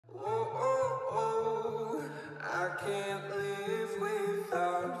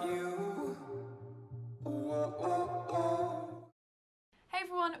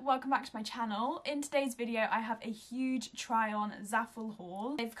welcome back to my channel. In today's video I have a huge try on ZAFUL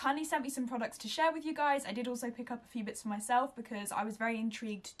haul. They've kindly sent me some products to share with you guys. I did also pick up a few bits for myself because I was very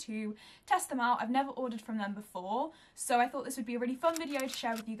intrigued to test them out. I've never ordered from them before, so I thought this would be a really fun video to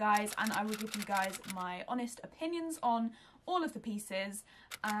share with you guys, and I will give you guys my honest opinions on all of the pieces.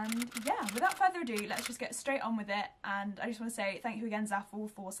 And yeah, without further ado, let's just get straight on with it. And I just want to say thank you again,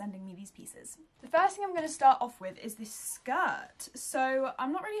 ZAFUL, for sending me these pieces. The first thing I'm going to start off with is this skirt. So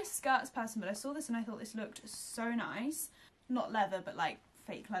I'm not really a skirts person, but I saw this and I thought this looked so nice. Not leather, but like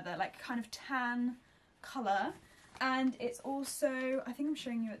fake leather, like kind of tan colour. And it's also, I think I'm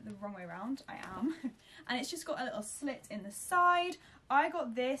showing you it the wrong way around. I am. And it's just got a little slit in the side. I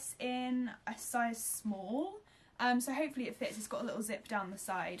got this in a size small. So hopefully it fits. It's got a little zip down the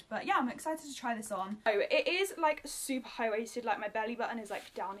side, but yeah, I'm excited to try this on. Oh, it is like super high-waisted, like my belly button is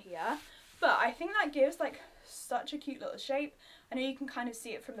like down here, but I think that gives like such a cute little shape. I know you can kind of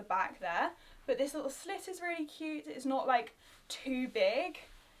see it from the back there, but this little slit is really cute. It's not like too big.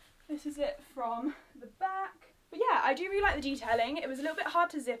 This is it from the back. But yeah, I do really like the detailing. It was a little bit hard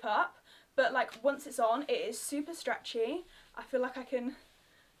to zip up, but like once it's on, it is super stretchy. I feel like I can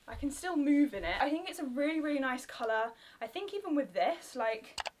still move in it. I think it's a really, really nice colour. I think even with this,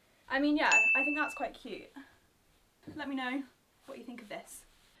 like, I mean, yeah, I think that's quite cute. Let me know what you think of this.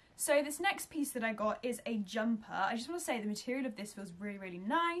 So this next piece that I got is a jumper. I just want to say the material of this feels really, really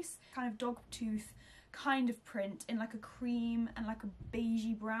nice. Kind of dog tooth kind of print in like a cream and like a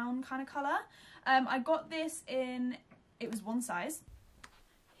beigey brown kind of colour. I got this in, it was one size.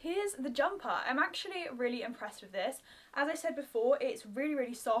 Here's the jumper. I'm actually really impressed with this. As I said before, it's really,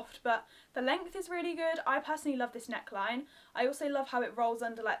 really soft, but the length is really good. I personally love this neckline. I also love how it rolls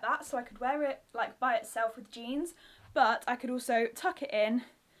under like that, so I could wear it like by itself with jeans, but I could also tuck it in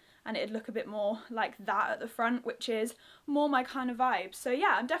and it'd look a bit more like that at the front, which is more my kind of vibe. So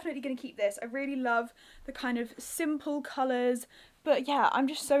yeah, I'm definitely going to keep this. I really love the kind of simple colours, but yeah, I'm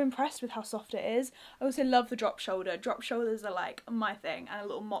just so impressed with how soft it is. I also love the drop shoulder. Drop shoulders are like my thing, and a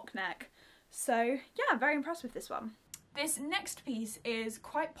little mock neck. So yeah, I'm very impressed with this one. This next piece is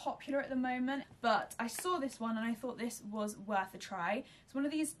quite popular at the moment, but I saw this one and I thought this was worth a try. It's one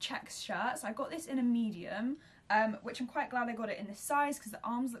of these checks shirts. I got this in a medium, which I'm quite glad I got it in this size because the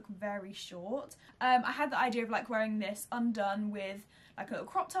arms look very short. I had the idea of like wearing this undone with like a little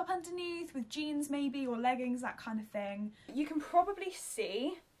crop top underneath with jeans maybe, or leggings, that kind of thing. You can probably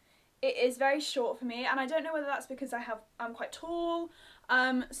see it is very short for me, and I don't know whether that's because I'm quite tall,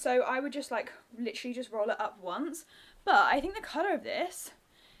 so I would just like literally just roll it up once. But I think the colour of this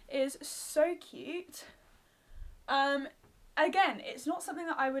is so cute. Again, it's not something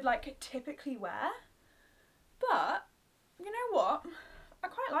that I would like typically wear, but you know what? I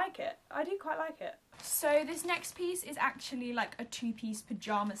quite like it. I do quite like it. So this next piece is actually like a two-piece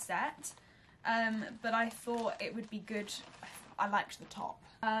pyjama set, but I thought it would be good. I liked the top.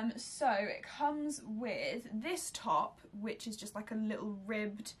 So it comes with this top, which is just like a little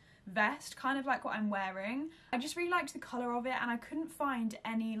ribbed vest, kind of like what I'm wearing. I just really liked the colour of it, and I couldn't find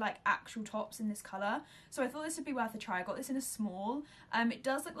any like actual tops in this colour, so I thought this would be worth a try. I got this in a small. It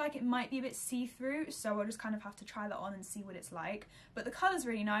does look like it might be a bit see-through, so I'll just kind of have to try that on and see what it's like, but the colour's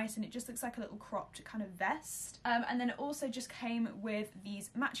really nice and it just looks like a little cropped kind of vest. And then it also just came with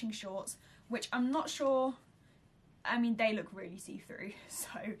these matching shorts, which I'm not sure, I mean, they look really see-through, so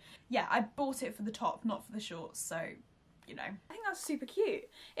yeah, I bought it for the top, not for the shorts, so you know. I think that's super cute.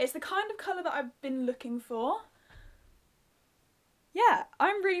 It's the kind of colour that I've been looking for. Yeah,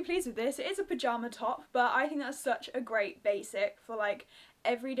 I'm really pleased with this. It is a pyjama top, but I think that's such a great basic for like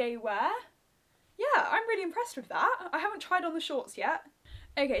everyday wear. Yeah, I'm really impressed with that. I haven't tried on the shorts yet.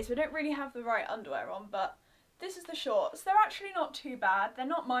 Okay, so I don't really have the right underwear on, but this is the shorts. They're actually not too bad. They're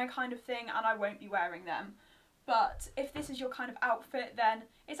not my kind of thing and I won't be wearing them. But if this is your kind of outfit, then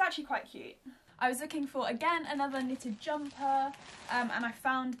it's actually quite cute. I was looking for, again, another knitted jumper, and I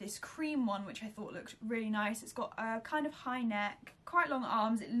found this cream one, which I thought looked really nice. It's got a kind of high neck, quite long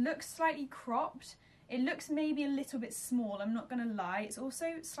arms. It looks slightly cropped. It looks maybe a little bit small, I'm not gonna lie. It's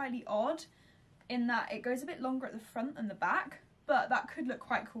also slightly odd in that it goes a bit longer at the front than the back, but that could look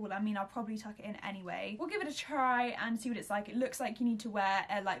quite cool. I mean, I'll probably tuck it in anyway. We'll give it a try and see what it's like. It looks like you need to wear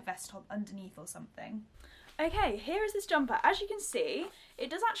a like vest top underneath or something. Okay, here is this jumper. As you can see, it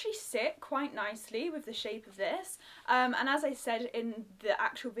does actually sit quite nicely with the shape of this. And as I said in the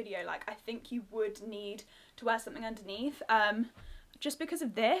actual video, like I think you would need to wear something underneath, just because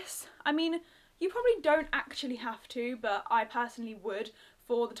of this. I mean, you probably don't actually have to, but I personally would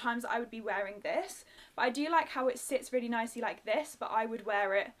for the times that I would be wearing this. But I do like how it sits really nicely like this, but I would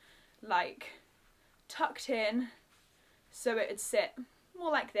wear it like tucked in so it would sit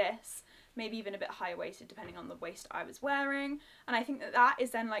more like this, maybe even a bit higher waisted depending on the waist I was wearing, and I think that that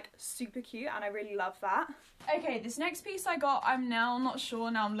is then like super cute and I really love that. Okay, this next piece I got, I'm now not sure,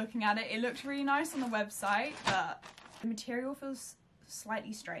 now I'm looking at it, it looked really nice on the website, but the material feels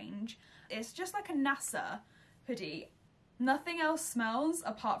slightly strange. It's just like a NASA hoodie. Nothing else smells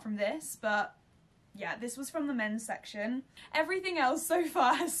apart from this, but yeah, this was from the men's section. Everything else so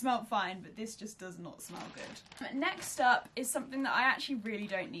far has smelled fine, but this just does not smell good. Next up is something that I actually really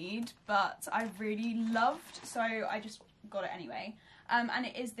don't need, but I really loved, so I just got it anyway. And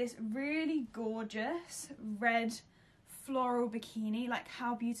it is this really gorgeous red floral bikini. Like,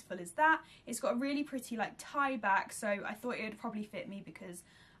 how beautiful is that? It's got a really pretty like tie back, so I thought it would probably fit me because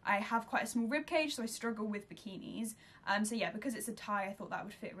I have quite a small rib cage, so I struggle with bikinis. So yeah, because it's a tie, I thought that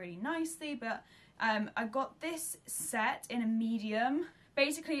would fit really nicely, but I got this set in a medium.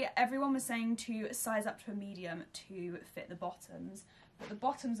 Basically, everyone was saying to size up to a medium to fit the bottoms, but the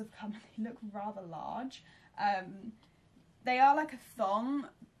bottoms have come and they look rather large. They are like a thong.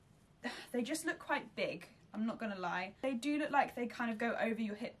 They just look quite big, I'm not gonna lie. They do look like they kind of go over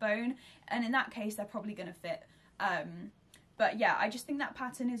your hip bone, and in that case, they're probably gonna fit. But yeah, I just think that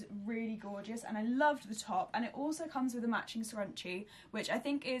pattern is really gorgeous and I loved the top, and it also comes with a matching scrunchie, which I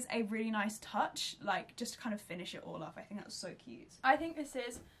think is a really nice touch, like just to kind of finish it all off. I think that's so cute. I think this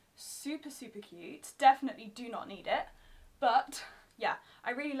is super, super cute. Definitely do not need it, but yeah,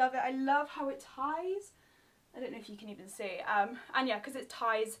 I really love it. I love how it ties. I don't know if you can even see. And yeah, because it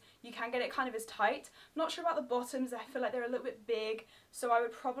ties, you can get it kind of as tight. I'm not sure about the bottoms, I feel like they're a little bit big, so I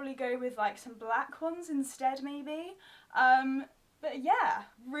would probably go with like some black ones instead maybe. But yeah,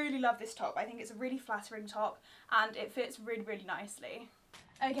 really love this top. I think it's a really flattering top and it fits really, really nicely.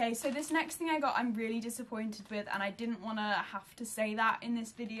 Okay, so this next thing I got I'm really disappointed with, and I didn't want to have to say that in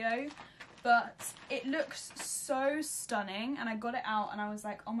this video, but it looks so stunning, and I got it out and I was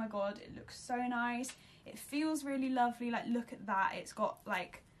like, oh my god, it looks so nice. It feels really lovely, like look at that, it's got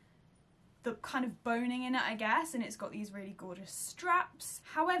like the kind of boning in it, I guess, and it's got these really gorgeous straps.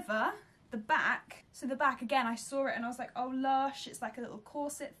 However, the back, so the back, again, I saw it and I was like, oh lush, it's like a little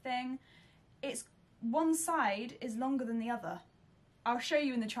corset thing. It's one side is longer than the other. I'll show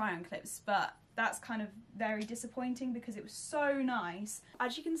you in the try-on clips, but that's kind of very disappointing because it was so nice.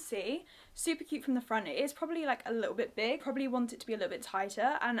 As you can see, super cute from the front. It is probably like a little bit big, probably want it to be a little bit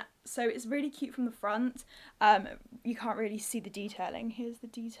tighter, and so it's really cute from the front. You can't really see the detailing. Here's the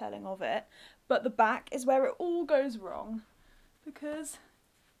detailing of it, but the back is where it all goes wrong because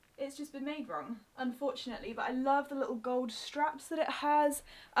it's just been made wrong, unfortunately, but I love the little gold straps that it has.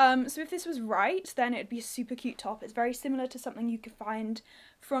 So if this was right, then it'd be a super cute top. It's very similar to something you could find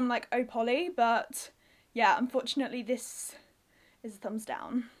from like Opoly, but yeah, unfortunately this is a thumbs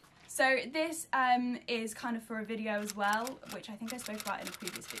down. So this is kind of for a video as well, which I think I spoke about in a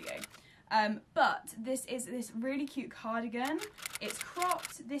previous video. But this is this really cute cardigan. It's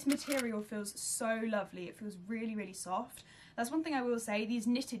cropped. This material feels so lovely. It feels really, really soft. That's one thing I will say, these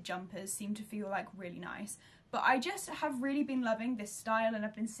knitted jumpers seem to feel like really nice, but I just have really been loving this style and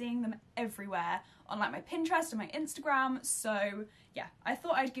I've been seeing them everywhere on like my Pinterest and my Instagram, so yeah, I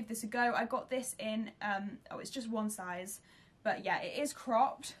thought I'd give this a go. I got this in, oh, it's just one size, but yeah, it is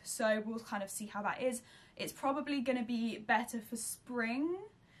cropped, so we'll kind of see how that is. It's probably going to be better for spring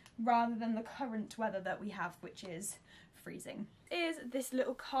rather than the current weather that we have, which is freezing. Is this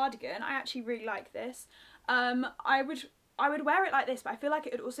little cardigan. I actually really like this. I would wear it like this, but I feel like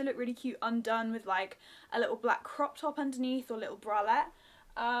it would also look really cute undone with like a little black crop top underneath or little bralette.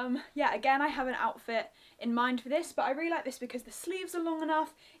 Yeah, again, I have an outfit in mind for this, but I really like this because the sleeves are long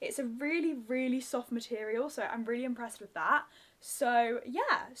enough. It's a really, really soft material, so I'm really impressed with that. So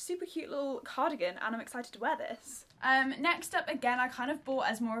yeah, super cute little cardigan, and I'm excited to wear this. Next up, again, I kind of bought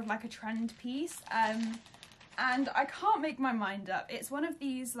as more of like a trend piece, and I can't make my mind up. It's one of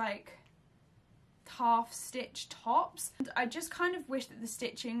these like half stitch tops. I just kind of wish that the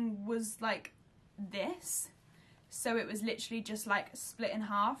stitching was like this, so it was literally just like split in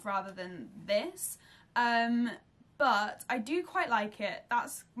half rather than this, but I do quite like it.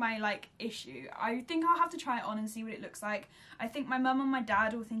 That's my like issue. I think I'll have to try it on and see what it looks like. I think my mum and my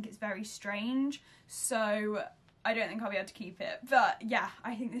dad will think it's very strange, so I don't think I'll be able to keep it, but yeah,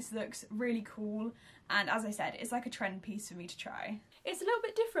 I think this looks really cool, and as I said, it's like a trend piece for me to try. It's a little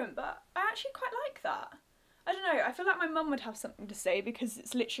bit different, but I actually quite like that. I don't know, I feel like my mum would have something to say because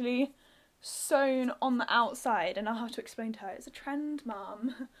it's literally sewn on the outside and I'll have to explain to her, it's a trend,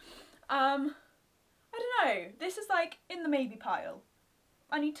 mum. I don't know, this is like in the maybe pile.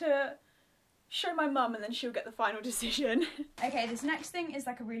 I need to show my mum and then she'll get the final decision. Okay, this next thing is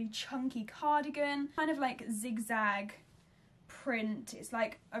like a really chunky cardigan, kind of like zigzag print. It's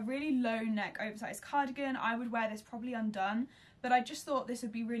like a really low neck oversized cardigan. I would wear this probably undone, but I just thought this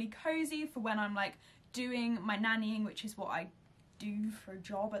would be really cozy for when I'm like doing my nannying, which is what I do for a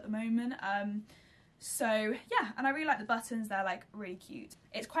job at the moment. So yeah, and I really like the buttons. They're like really cute.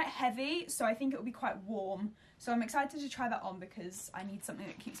 It's quite heavy, so I think it will be quite warm. So I'm excited to try that on because I need something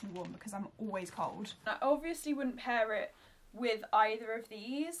that keeps me warm because I'm always cold. I obviously wouldn't pair it with either of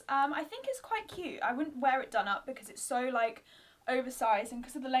these. I think it's quite cute. I wouldn't wear it done up because it's so like oversized, and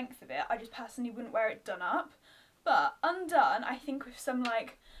because of the length of it, I just personally wouldn't wear it done up. But undone, I think with some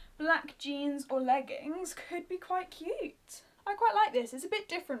like black jeans or leggings could be quite cute. I quite like this. It's a bit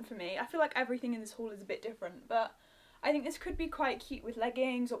different for me. I feel like everything in this haul is a bit different, but I think this could be quite cute with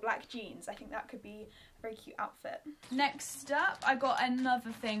leggings or black jeans. I think that could be a very cute outfit. Next up, I got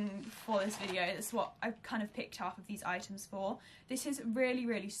another thing for this video. That's what I've kind of picked half of these items for. This is really,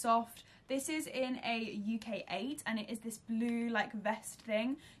 really soft. This is in a UK 8 and it is this blue like vest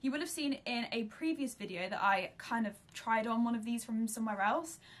thing. You will have seen in a previous video that I kind of tried on one of these from somewhere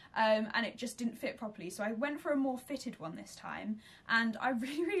else. And it just didn't fit properly, so I went for a more fitted one this time, and I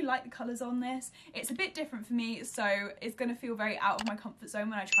really like the colours on this. It's a bit different for me, so it's going to feel very out of my comfort zone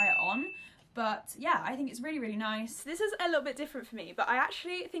when I try it on, but yeah, I think it's really nice. This is a little bit different for me, but I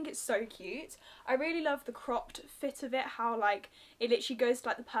actually think it's so cute. I really love the cropped fit of it, how like it literally goes to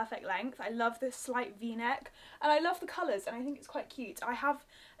like the perfect length. I love the slight v-neck, and I love the colours, and I think it's quite cute. I have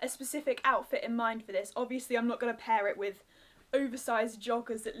a specific outfit in mind for this. Obviously I'm not going to pair it with oversized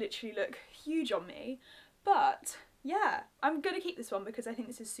joggers that literally look huge on me, but yeah, I'm gonna keep this one because I think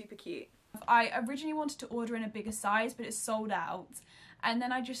this is super cute. I originally wanted to order in a bigger size, but it's sold out, and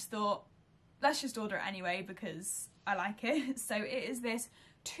then I just thought let's just order it anyway because I like it. So it is this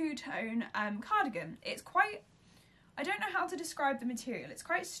two-tone cardigan. It's quite, I don't know how to describe the material. It's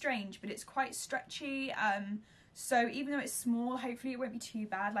quite strange, but it's quite stretchy, so even though it's small, hopefully it won't be too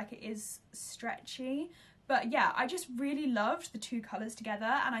bad. Like, it is stretchy. But yeah, I just really loved the two colours together,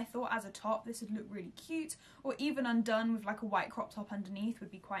 and I thought as a top this would look really cute, or even undone with like a white crop top underneath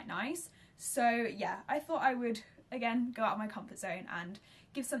would be quite nice. So yeah, I thought I would, again, go out of my comfort zone and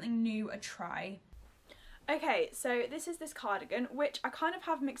give something new a try. Okay, so this is this cardigan, which I kind of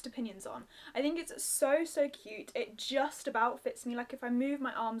have mixed opinions on. I think it's so cute. It just about fits me. Like, if I move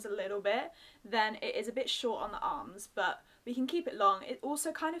my arms a little bit, then it is a bit short on the arms, but we can keep it long. It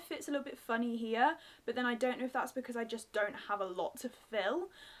also kind of fits a little bit funny here, but then I don't know if that's because I just don't have a lot to fill.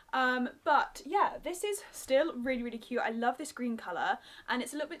 But yeah, this is still really cute. I love this green colour, and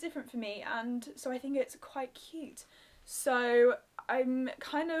it's a little bit different for me, and so I think it's quite cute. So I'm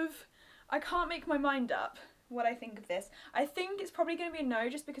kind of, I can't make my mind up what I think of this. I think it's probably going to be a no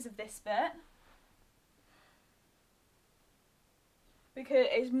just because of this bit. Because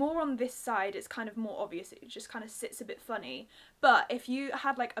it's more on this side, it's kind of more obvious, it just kind of sits a bit funny. But if you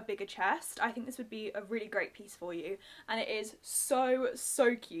had like a bigger chest, I think this would be a really great piece for you. And it is so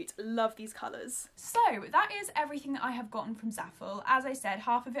cute. Love these colours. So that is everything that I have gotten from ZAFUL. As I said,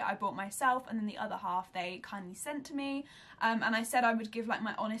 half of it I bought myself, and then the other half they kindly sent to me. And I said I would give like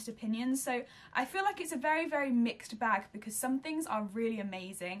my honest opinions. So I feel like it's a very mixed bag, because some things are really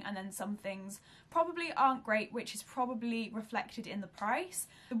amazing and then some things probably aren't great, which is probably reflected in the price.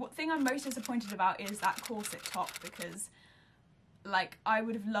 The thing I'm most disappointed about is that corset top, because like I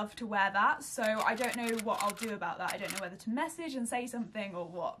would have loved to wear that, so I don't know what I'll do about that. I don't know whether to message and say something or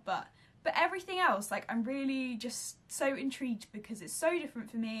what, but everything else, like, I'm really just so intrigued because it's so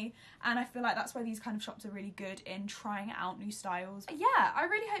different for me, and I feel like that's why these kind of shops are really good in trying out new styles. Yeah, I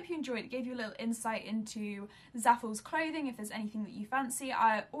really hope you enjoyed. It gave you a little insight into ZAFUL's clothing. If there's anything that you fancy,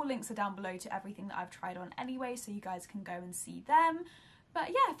 all links are down below to everything that I've tried on anyway, so you guys can go and see them. But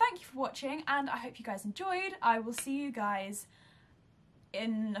yeah, thank you for watching, and I hope you guys enjoyed. I will see you guys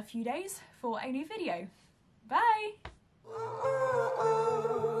in a few days for a new video. Bye!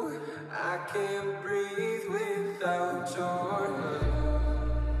 I can't breathe without your